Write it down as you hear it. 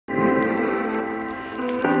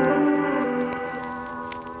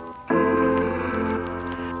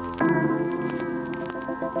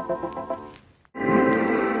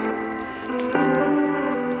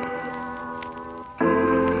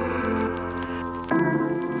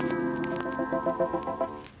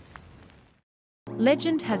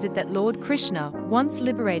Legend has it that Lord Krishna once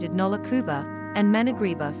liberated Nolakuba and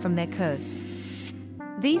Manigriva from their curse.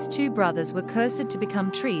 These two brothers were cursed to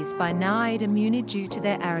become trees by Narada Muni due to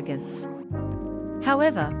their arrogance.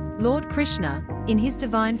 However, Lord Krishna, in his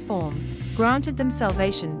divine form, granted them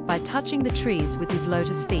salvation by touching the trees with his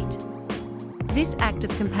lotus feet. This act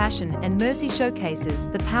of compassion and mercy showcases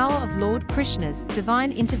the power of Lord Krishna's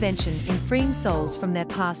divine intervention in freeing souls from their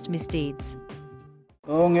past misdeeds.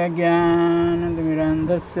 Om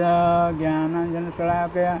Jnanandamirandasya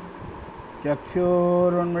Jnananjanasalakaya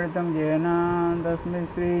Chakshurunmritam Jena Tasmai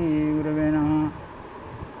Sri Gurave Namaha.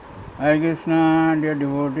 Hare Krishna, dear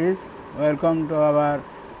devotees, welcome to our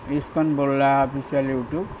ISKCON Bolla official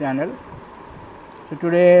YouTube channel. So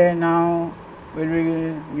today now we will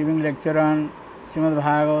be giving lecture on Srimad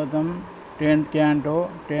Bhagavatam 10th canto,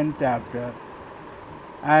 10th chapter.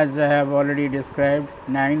 As I have already described,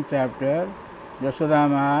 9th chapter, Yashoda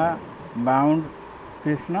Maa bound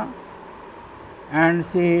Krishna and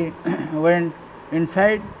she went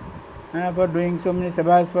inside for doing so many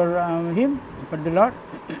sevas for him, for the Lord.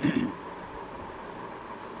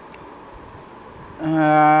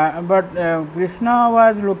 But Krishna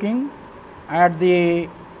was looking at the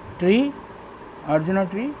tree, Arjuna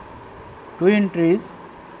tree, twin trees.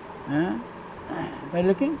 By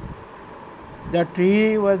looking, the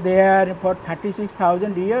tree was there for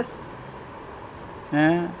 36,000 years.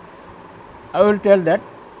 I will tell that.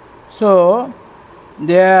 So,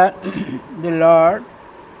 there the Lord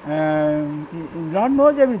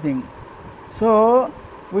knows everything. So,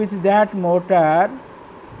 with that motor,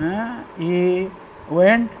 he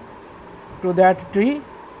went to that tree,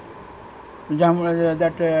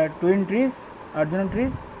 that twin trees, Arjuna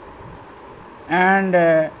trees, and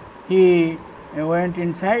he went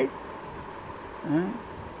inside.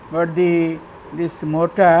 But this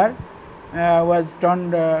motor was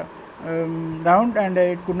turned down and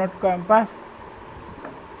it could not pass.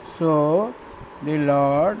 So the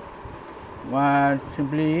Lord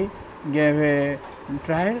simply gave a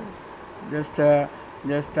trial, just try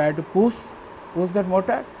to push that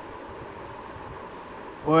motor.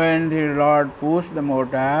 When the Lord pushed the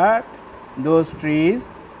motor, those trees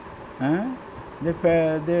they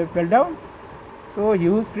fell down. So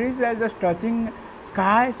huge trees are just touching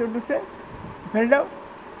sky, so to say, fell down.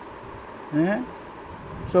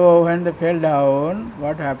 So when they fell down,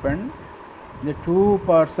 what happened? The two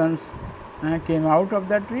persons came out of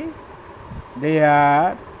that tree. They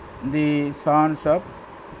are the sons of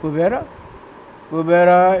Kubera.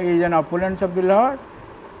 Kubera is an opulence of the Lord.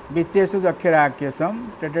 Vittesu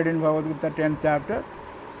Dakshirakyasam, stated in Bhagavad Gita 10th chapter.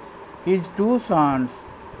 His two sons,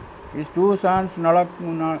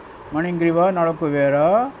 Manigriva,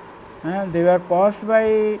 Nalakubera, they were caused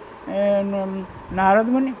by Narada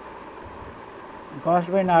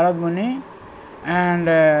Muni. And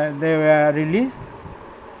they were released.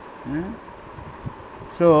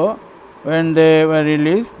 So, when they were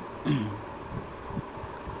released,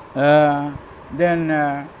 then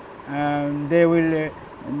they will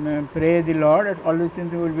pray the Lord. All these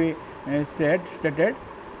things will be stated.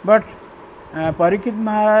 But Parikshit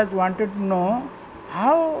Maharaj wanted to know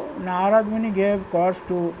how Narada Muni gave course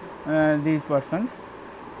to these persons.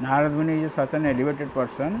 Narada Muni is such an elevated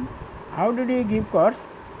person. How did he give course?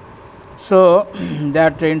 So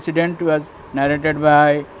that incident was narrated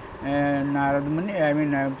by Narada Muni,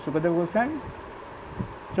 Sukadeva Goswami.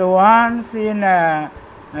 So once in the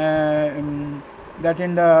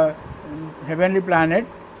heavenly planet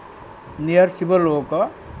near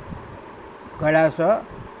Sivaloka, Kailasa,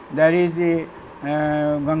 there is the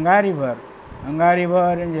Ganga river. Ganga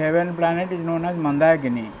river in the heaven planet is known as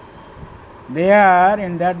Mandakini. There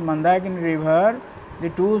in that Mandakini river, the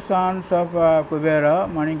two sons of Kubera,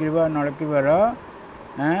 Manigriva and Nalakubera,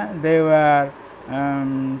 they were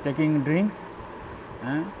taking drinks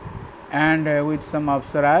and with some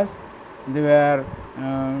apsaras, they were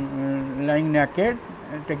lying naked,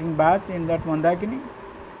 taking bath in that Mandakini,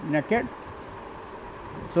 naked.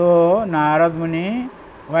 So Narada Muni,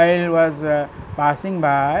 while was passing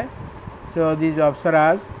by, so these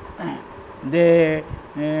apsaras, they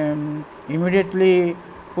immediately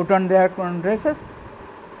put on their dresses.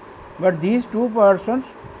 But these two persons,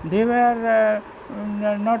 they were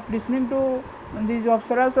not listening to these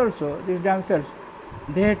apsaras also, these damsels.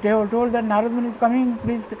 They told that Narada Muni is coming,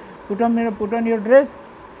 please put on your dress.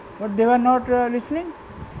 But they were not listening.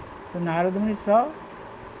 So Narada Muni saw.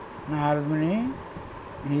 Narada Muni,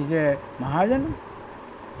 he is a Mahajan.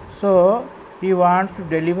 So he wants to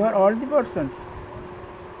deliver all the persons.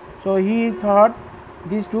 So he thought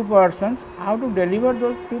these two persons, how to deliver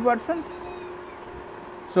those two persons.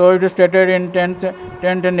 So it is stated in 10th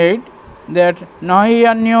and 8 that nahi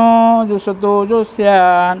anyo jusato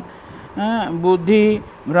josyan buddhi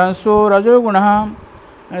भ्रंशो रजोगुणः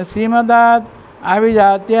श्रीमदात्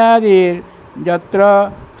अभिजात्यादिर यत्र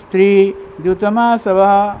स्त्री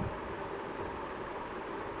द्युतमासवः.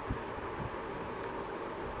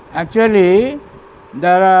 Actually,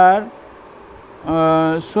 there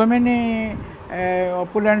are so many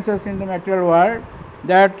opulences in the material world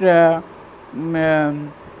that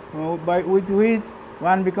with which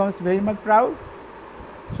one becomes very much proud.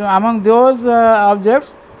 So among those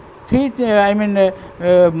objects,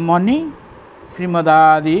 money, Srimad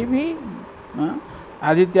भी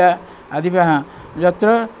आदित्य आदिभ्यः यत्र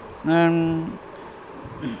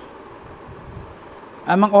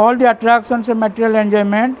among all the attractions of material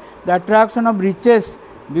enjoyment, the attraction of riches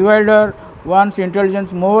bewilder one's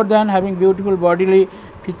intelligence more than having beautiful bodily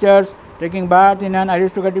features, taking birth in an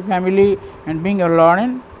aristocratic family, and being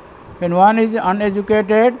alone. When one is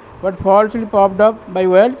uneducated but falsely puffed up by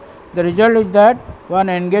wealth, the result is that one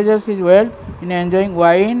engages his wealth in enjoying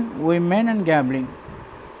wine, women, and gambling.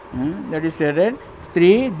 That is stated,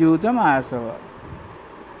 Stri Dyutam Asava.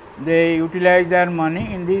 They utilize their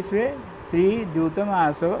money in this way, Stri Dyutam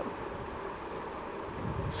Asava.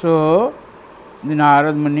 So, the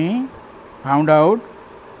Narada Muni found out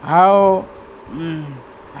how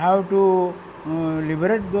to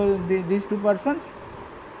liberate these two persons.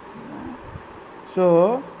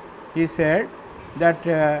 So, he said that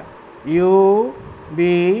you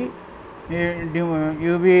be the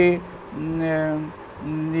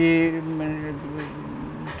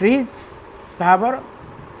trees, Sthavar.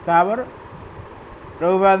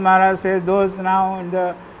 Prabhupada Maharaj says those now in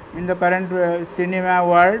the current cinema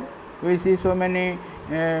world we see so many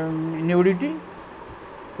nudity.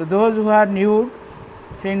 So those who are nude,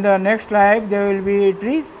 in the next life they will be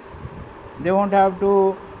trees. They won't have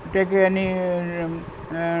to take any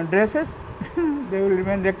dresses. They will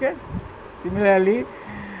remain naked. Similarly,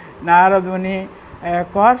 Narada Muni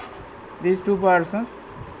caused these two persons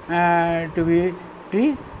to be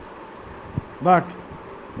trees. But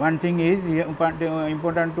one thing is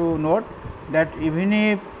important to note that even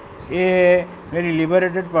if a very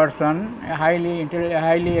liberated person, a highly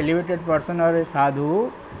elevated person or a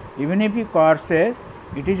sadhu, even if he curses,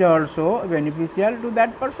 it is also beneficial to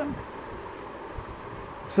that person.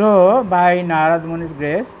 So, by Narada Muni's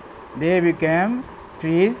grace, they became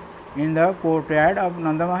trees in the courtyard of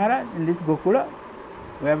Nanda Maharaj, in this Gokula.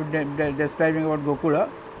 We have describing about Gokula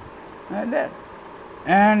there.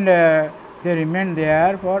 And they remained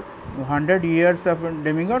there for 100 years of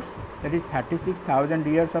demigods, that is 36,000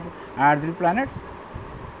 years of earthly planets.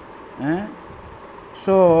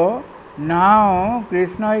 So now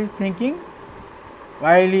Krishna is thinking,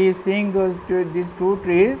 while he is seeing these two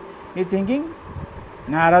trees, he is thinking,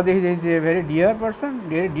 Narada is a very dear person,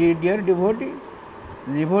 dear devotee.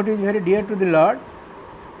 The devotee is very dear to the Lord.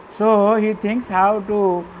 So he thinks how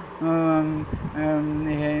to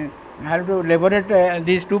liberate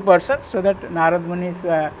these two persons so that Narada Muni's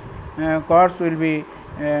course will be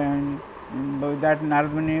Narada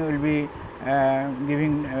Muni will be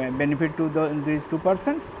giving benefit to these two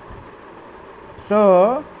persons.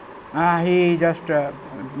 So he just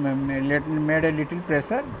made a little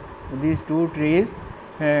pressure. These two trees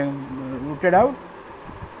rooted out.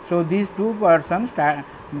 So these two persons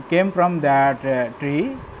came from that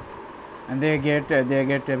tree, and they get a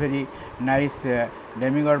very nice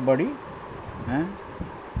demigod body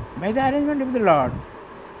by the arrangement of the Lord.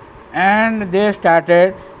 And they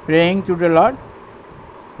started praying to the Lord.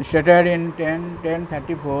 It started in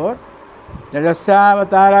 1034.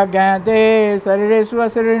 Jadasyavatara gyate sariresu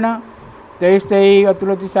asarina teistei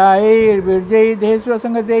atulatisair virjai dehesu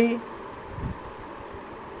asangatei.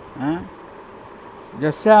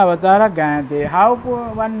 Jasya avatara gyate. How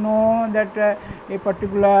one know that a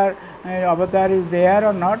particular avatar is there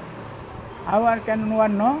or not? How can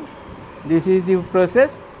one know? This is the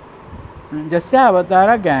process. Jasya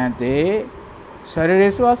avatara gyate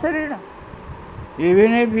sariresu asarina.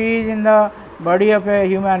 Even if he is in the body of a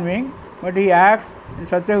human being, but he acts in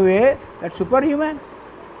such a way that superhuman.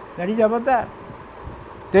 That is avatar.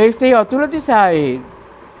 Teistei atulatisair.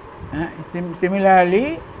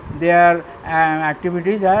 Similarly, their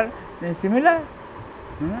activities are similar,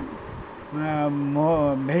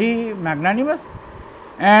 very magnanimous,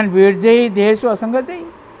 and virjai dehesu asangatei.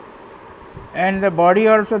 And the body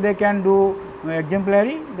also they can do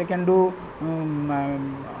exemplary, they can do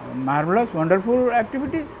marvelous, wonderful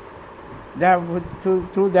activities.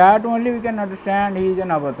 Through that only we can understand he is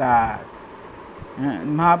an avatar.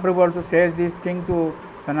 Mahaprabhu also says this thing to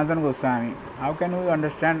Sanatana Goswami. How can we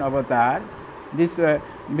understand avatar? This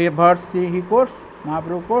verse he quotes,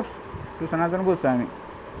 Mahaprabhu quotes to Sanatana Goswami.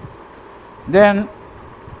 Then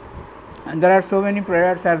there are so many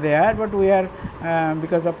prayers are there, but we are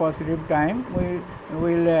because of positive time we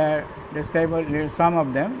will describe some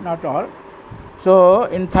of them, not all. So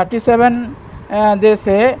in 37 they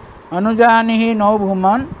say Anujanihi no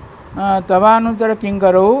bhuman tavanutara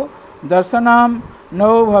kinkaro darsanam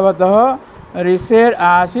no bhavatah risher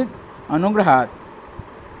asit anugrahat.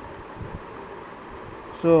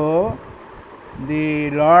 So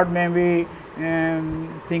the Lord may be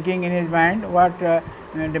thinking in his mind what the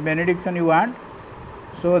benediction you want.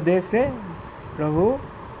 So they say, Prabhu,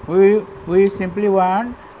 we simply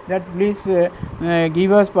want that please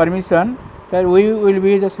give us permission that we will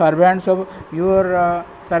be the servants of your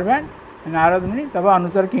servant Narada Muni, tava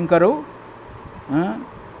anusar kinkaro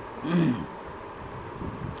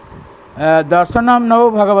darshanam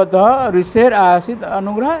no bhagavata risher asit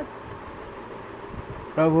anugrahat.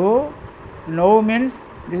 Prabhu, no means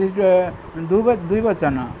this is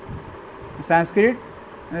dvivachana. Sanskrit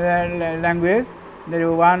language, there is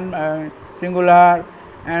one singular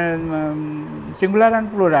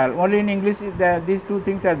and plural. Only in English these two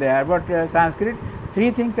things are there, but Sanskrit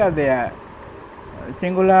three things are there.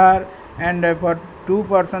 Singular, and for two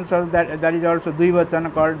persons of that is also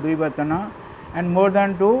dvivachana, called dvivachana, and more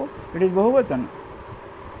than two it is bahuvachana.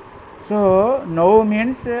 So no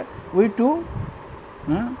means we two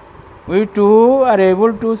are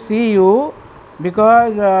able to see you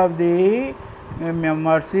because of the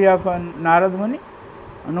mercy of Narada Muni,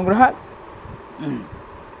 Anugrahat.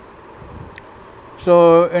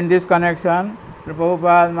 So in this connection,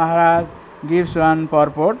 Prabhupada Maharaj gives one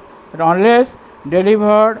purport that unless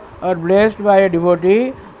delivered or blessed by a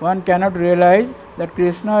devotee, one cannot realize that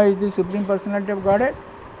Krishna is the Supreme Personality of Godhead.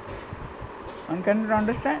 One cannot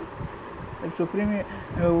understand that Supreme,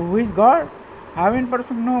 who is God. How in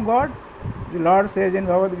person know God? The Lord says in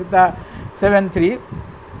Bhagavad Gita 7:3,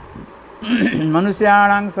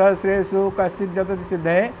 Manusyanang sahasresu kaschid jatati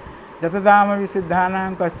siddhe jatadama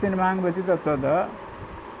visiddhanang kaschin mang veti tattva.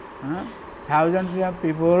 Thousands of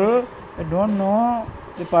people that don't know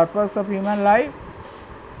the purpose of human life.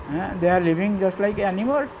 They are living just like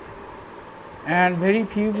animals, and very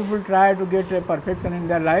few people try to get perfection in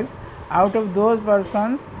their lives. Out of those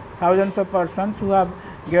persons, thousands of persons who have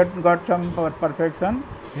got some perfection,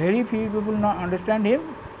 very few people understand him.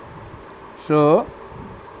 So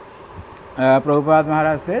Prabhupada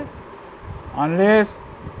Maharaj says, unless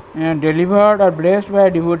delivered or blessed by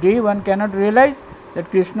a devotee, one cannot realize that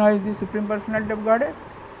Krishna is the Supreme Personality of Godhead.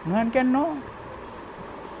 No one can know.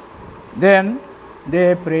 Then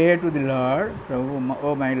they pray to the Lord, Prabhu,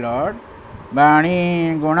 O my Lord,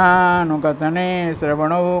 Bani Gunanukatane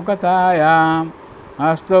Sravano Kathayam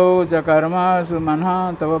Astau Chakarma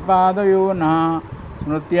Sumanha Tava Padayona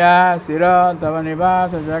Smrutya Sira Tava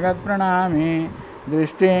Nivasa Jagat Pranami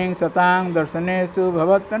Drishting Satang Darsanestu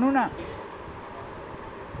Bhavattanuna.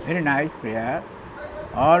 Very nice prayer.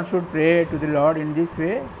 All should pray to the Lord in this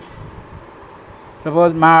way.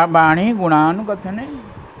 Suppose Bani Gunanukathane,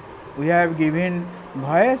 we have given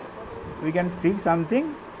voice, we can speak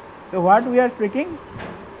something. So what we are speaking?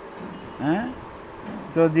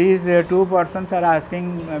 So these two persons are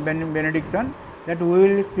asking benediction that we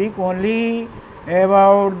will speak only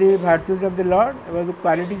about the virtues of the Lord, about the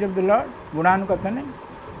qualities of the Lord. Gunanu Kathane.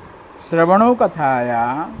 Sravano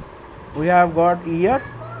Kathaya. We have got ears,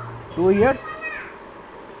 2 ears.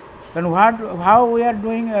 Then how we are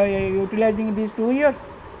doing, utilizing these 2 ears?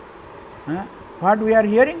 What we are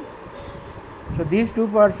hearing? So these two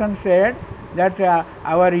persons said that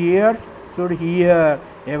our ears should hear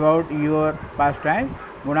about your pastimes,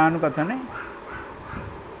 Gunanu Kathane.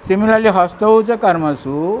 Similarly, Hastaucha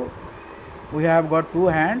Karmasu, we have got 2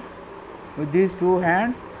 hands. With these 2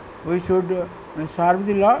 hands, we should serve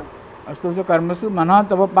the Lord. Hastaucha Karmasu, Mana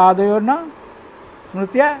Tava Padayorna,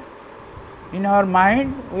 Smrutya. In our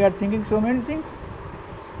mind, we are thinking so many things.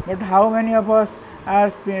 But how many of us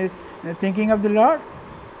are thinking of the Lord?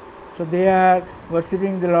 So they are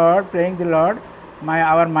worshipping the Lord, praying the Lord.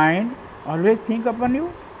 Our mind always think upon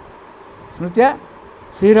you. Smrutya,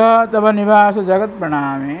 Sira Tava Nivasa Jagat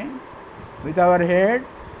Praname. With our head,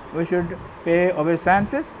 we should pay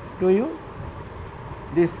obeisances to you.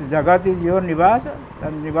 This Jagat is your Nivasa,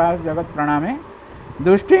 Nivas Jagat Praname.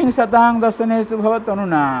 Dushting Satang Dasanestu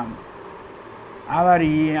Bhavatanunam. Our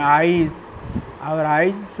eyes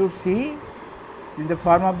should see in the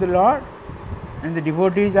form of the Lord, and the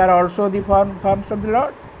devotees are also the forms of the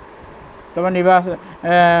Lord. Tava Nivasa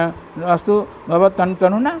Astu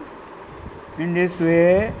Bhavatanunam. In this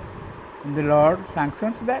way, the Lord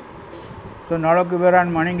sanctions that. So Nalakuber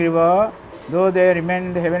and Manigriva, though they remain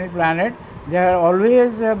in the heavenly planet, they are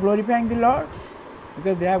always glorifying the Lord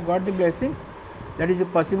because they have got the blessings. That is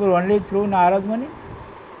possible only through Narada Muni.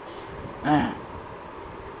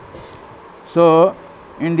 So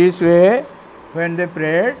in this way, when they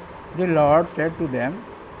prayed, the Lord said to them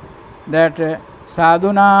that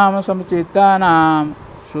sadhunam samchittanam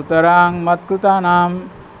sutarang matkrutanam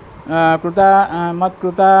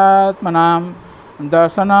matkrutatmanam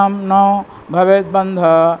darsanam no bhavet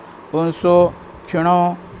bandha punso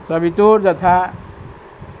kshino savitur jatha.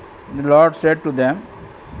 The Lord said to them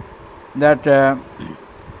that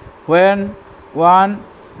when one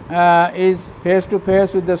is face to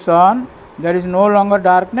face with the sun, there is no longer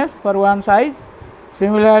darkness for one's eyes.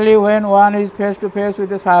 Similarly, when one is face to face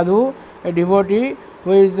with a sadhu, a devotee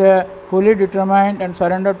who is fully determined and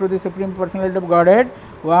surrendered to the Supreme Personality of Godhead,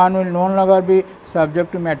 one will no longer be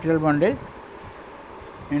subject to material bondage.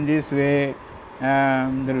 In this way,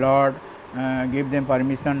 the Lord gave them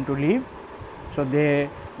permission to leave. So they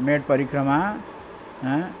made parikrama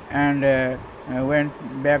and went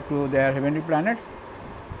back to their heavenly planets.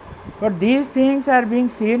 But these things are being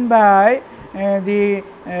seen by the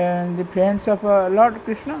friends of Lord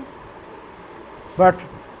Krishna. But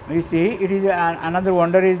you see, it is another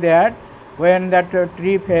wonder is that when that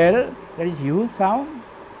tree fell, there is huge sound.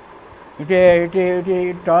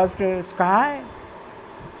 It touched sky.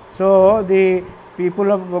 So the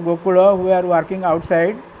people of Gokula who are working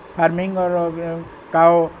outside, farming or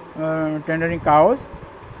tendering cows,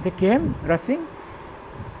 they came rushing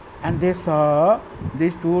and they saw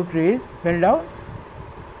these two trees fell down.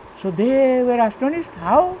 So they were astonished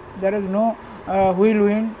how there is no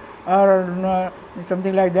whirlwind or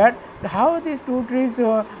something like that. How these two trees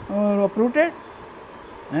uprooted?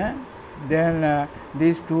 Then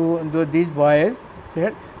these boys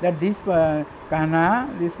said that this Kana,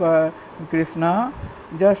 this Krishna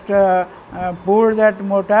just pulled that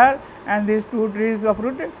mortar and these two trees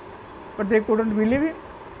uprooted. But they couldn't believe it.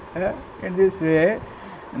 In this way,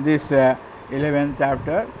 this 11th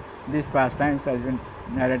chapter, this pastimes has been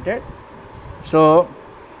narrated. So,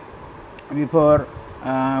 before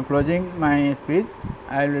closing my speech,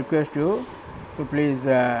 I will request you to please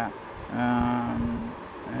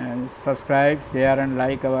subscribe, share and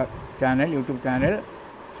like our channel, YouTube channel,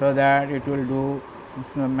 so that it will do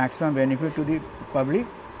maximum benefit to the public.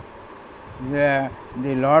 The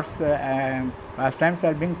Lord's pastimes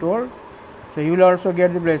are being told, so you will also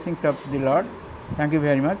get the blessings of the Lord. Thank you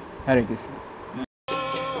very much. Hare Krishna.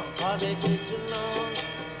 Hare Krishna,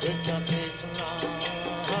 Krishna Krishna,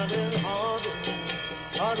 Hare Hare,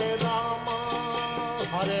 Hare Rama,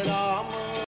 Hare Rama.